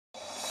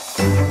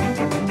Hi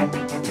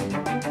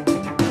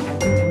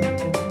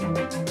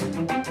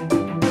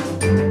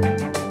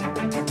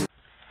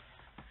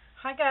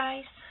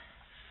guys,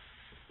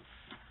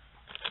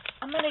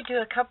 I'm going to do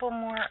a couple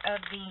more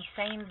of the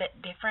same but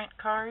different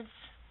cards.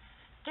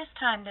 This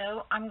time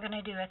though, I'm going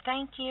to do a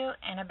thank you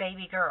and a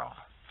baby girl.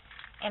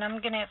 And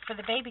for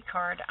the baby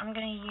card, I'm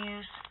going to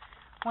use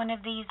one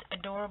of these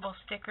adorable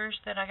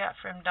stickers that I got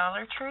from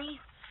Dollar Tree.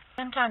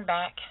 Sometime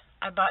back,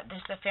 I bought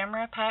this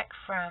ephemera pack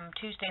from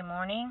Tuesday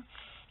Morning.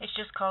 It's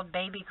just called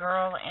Baby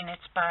Girl and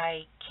it's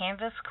by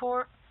Canvas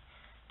Corp.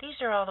 These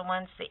are all the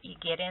ones that you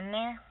get in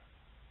there.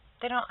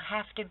 They don't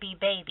have to be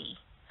baby.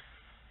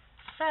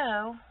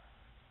 So,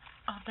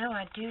 although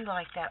I do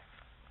like that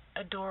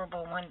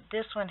adorable one,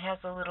 this one has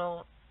a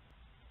little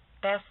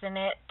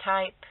bassinet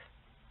type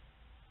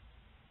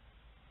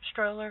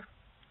stroller.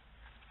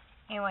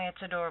 Anyway,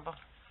 it's adorable.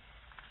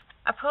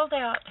 I pulled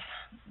out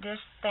this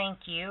thank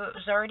you. It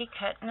was already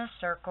cut in a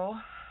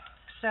circle.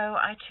 So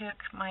I took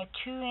my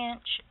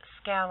 2-inch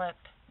scallop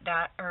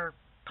die, or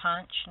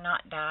punch,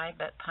 not die,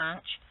 but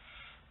punch.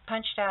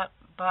 Punched out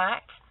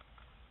black.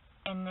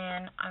 And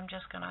then I'm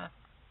just going to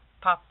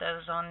pop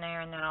those on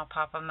there, and then I'll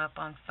pop them up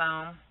on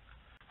foam.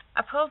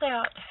 I pulled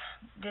out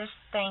this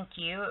thank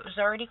you. It was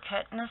already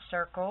cut in a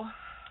circle.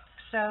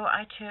 So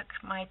I took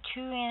my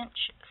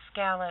 2-inch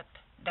scallop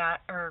die,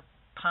 or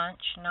punch,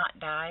 not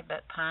die,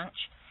 but punch.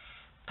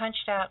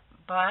 Punched out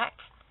black,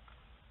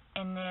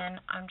 and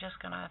then I'm just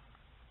going to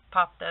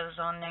pop those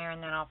on there,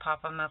 and then I'll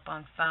pop them up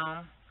on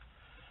foam.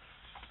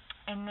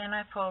 And then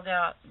I pulled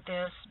out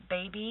this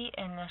baby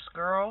and this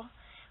girl.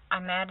 I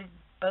matted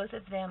both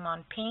of them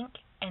on pink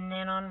and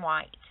then on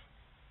white,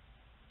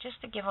 just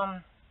to give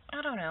them,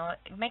 I don't know,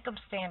 make them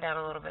stand out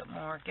a little bit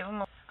more.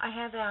 I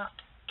have out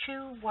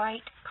 2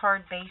 white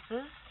card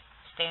bases,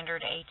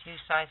 standard A2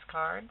 size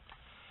card.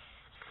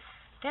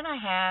 Then I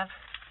have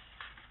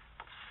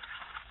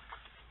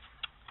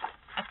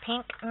a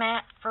pink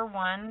mat for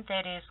one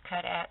that is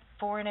cut at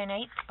 4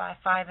 1/8 by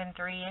 5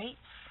 3/8,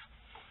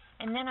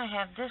 and then I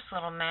have this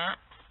little mat,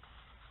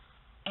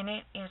 and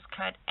it is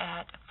cut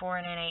at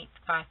 4 1/8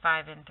 by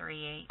 5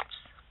 3/8.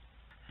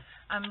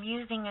 I'm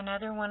using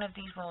another one of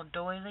these little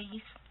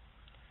doilies,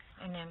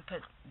 and then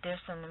put this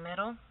in the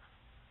middle.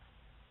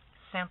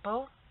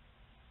 Simple.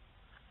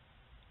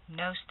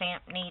 No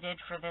stamp needed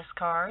for this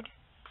card.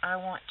 I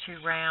want to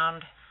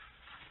round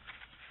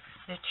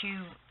the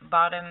 2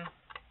 bottom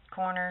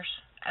corners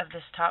of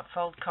this top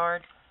fold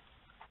card.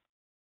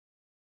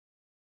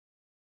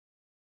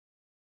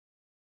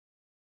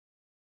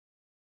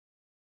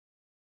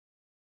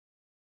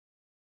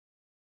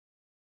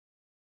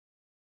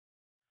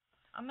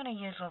 I'm going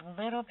to use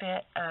a little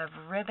bit of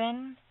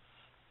ribbon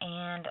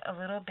and a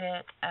little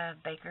bit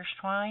of baker's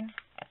twine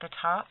at the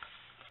top.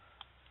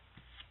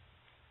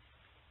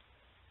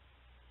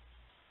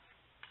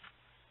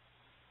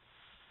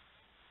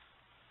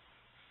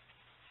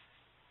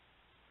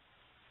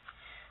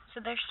 So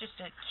there's just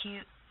a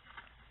cute,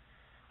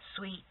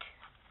 sweet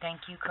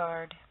thank you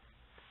card.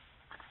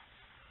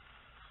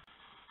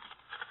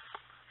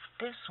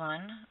 This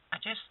one, I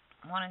just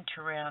wanted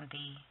to round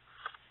the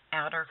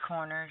outer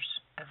corners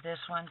of this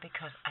one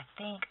because I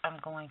think I'm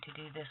going to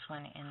do this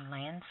one in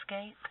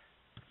landscape.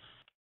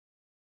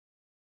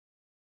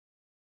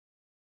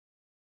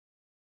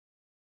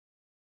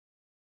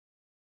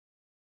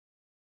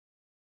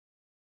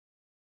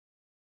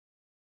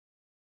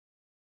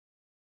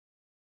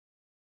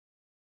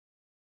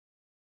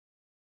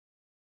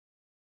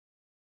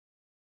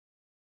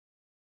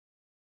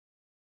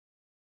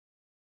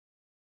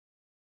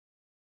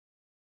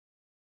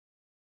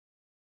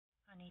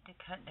 I need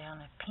to cut down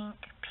a pink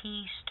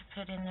piece to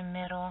put in the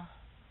middle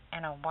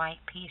and a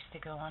white piece to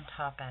go on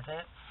top of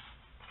it.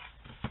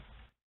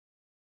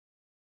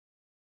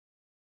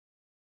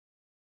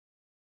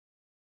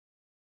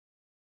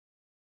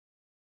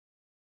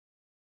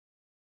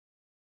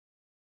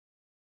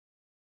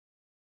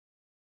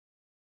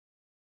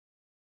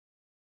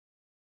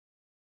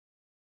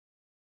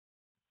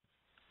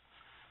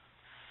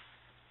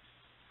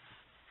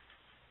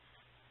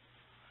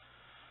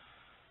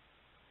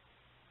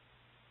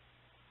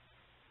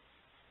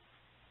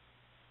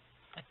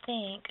 I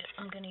think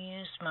I'm going to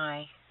use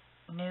my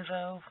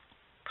Nuvo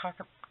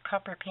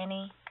copper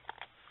penny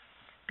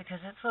because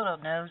its little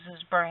nose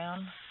is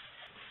brown.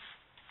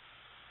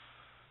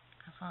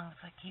 As long as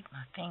I keep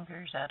my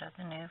fingers out of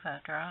the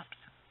Nuvo drops.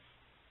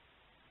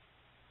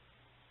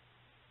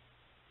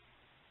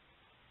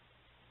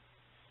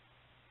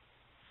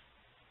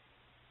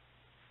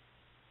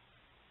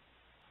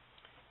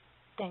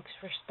 Thanks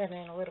for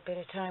spending a little bit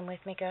of time with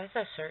me, guys.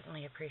 I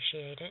certainly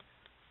appreciate it.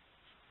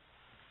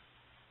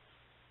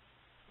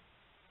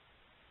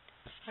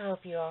 I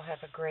hope you all have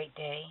a great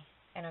day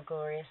and a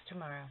glorious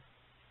tomorrow.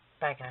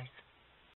 Bye, guys.